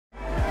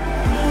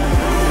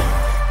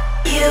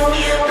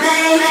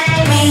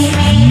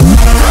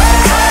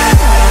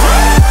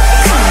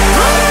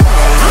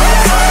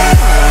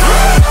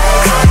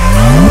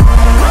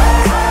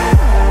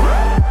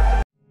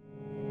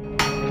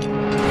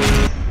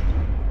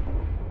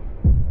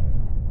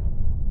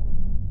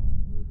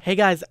Hey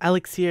guys,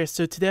 Alex here.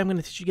 So today I'm going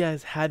to teach you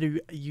guys how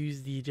to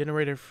use the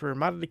generator for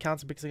modded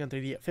accounts in Pixel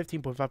 3D at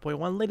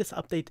 15.5.1. Latest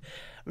update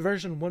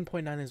version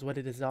 1.9 is what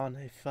it is on.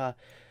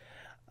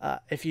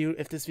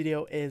 If this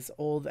video is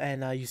old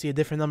and you see a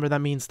different number, that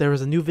means there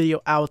is a new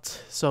video out.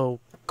 So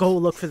go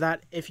look for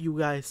that if you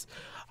guys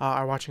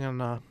are watching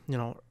on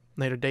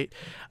later date.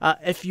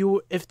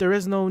 If there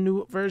is no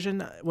new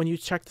version when you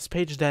check this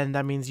page, then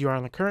that means you are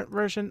on the current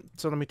version.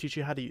 So let me teach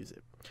you how to use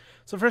it.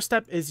 So first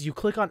step is you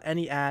click on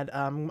any ad.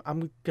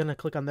 I'm gonna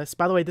click on this.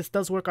 By the way, this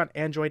does work on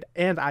Android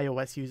and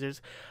iOS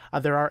users.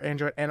 There are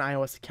Android and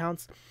iOS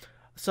accounts.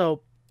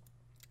 So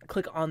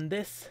click on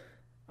this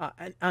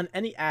on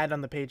any ad on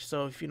the page.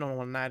 So if you don't know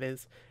what an ad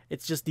is,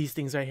 it's just these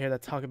things right here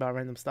that talk about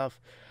random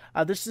stuff.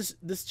 This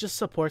just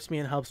supports me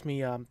and helps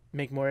me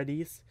make more of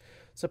these.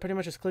 So pretty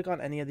much just click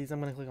on any of these.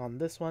 I'm gonna click on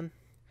this one,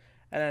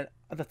 and then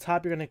at the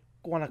top you're gonna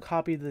want to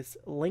copy this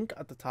link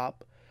at the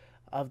top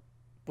of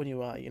when you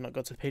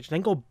go to the page,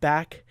 then go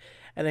back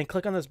and then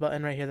click on this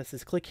button right here that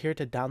says click here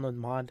to download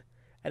mod,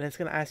 and it's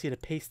going to ask you to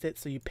paste it.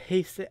 So you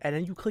paste it and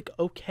then you click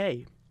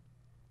OK.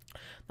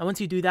 Now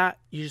once you do that,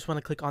 you just want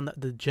to click on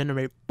the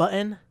generate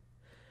button,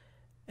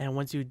 and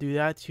once you do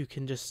that, you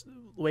can just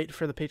wait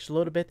for the page to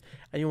load a bit,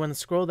 and you want to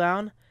scroll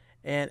down,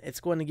 and it's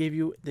going to give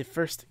you the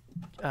first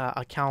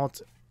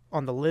account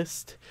on the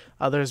list.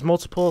 There's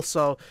multiple,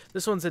 so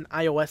this one's an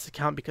iOS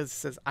account because it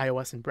says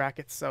iOS in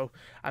brackets, so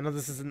I know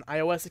this is an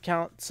iOS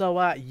account.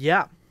 So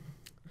yeah,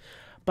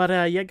 but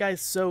yeah guys,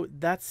 so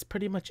that's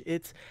pretty much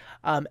it.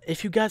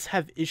 If you guys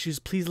have issues,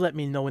 please let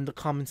me know in the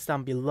comments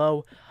down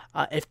below.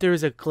 If there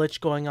is a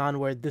glitch going on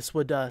where this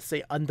would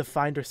say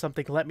undefined or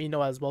something, let me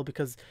know as well,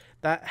 because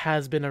that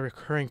has been a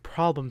recurring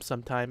problem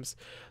sometimes.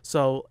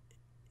 So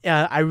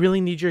I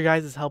really need your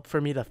guys' help for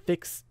me to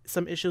fix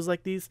some issues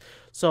like these.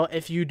 So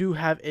if you do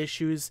have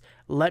issues,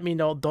 let me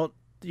know. Don't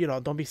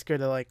be scared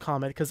to like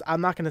comment, because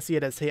I'm not gonna see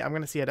it as hate. I'm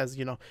gonna see it as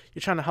you're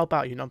trying to help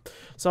out.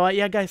 So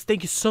yeah guys,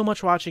 thank you so much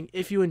for watching.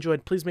 If you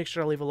enjoyed, please make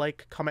sure to leave a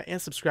like, comment,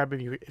 and subscribe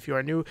if you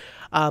are new.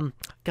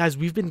 Guys,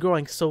 we've been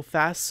growing so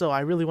fast, so I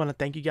really want to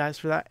thank you guys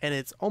for that. And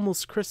it's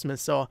almost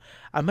Christmas, so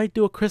I might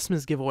do a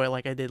Christmas giveaway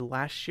like I did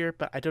last year,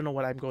 but I don't know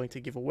what I'm going to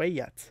give away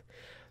yet.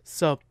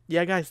 So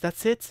yeah guys,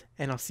 that's it,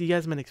 and I'll see you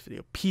guys in my next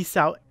video. Peace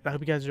out, and I hope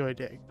you guys enjoyed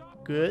it.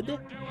 Good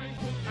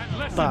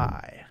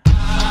bye.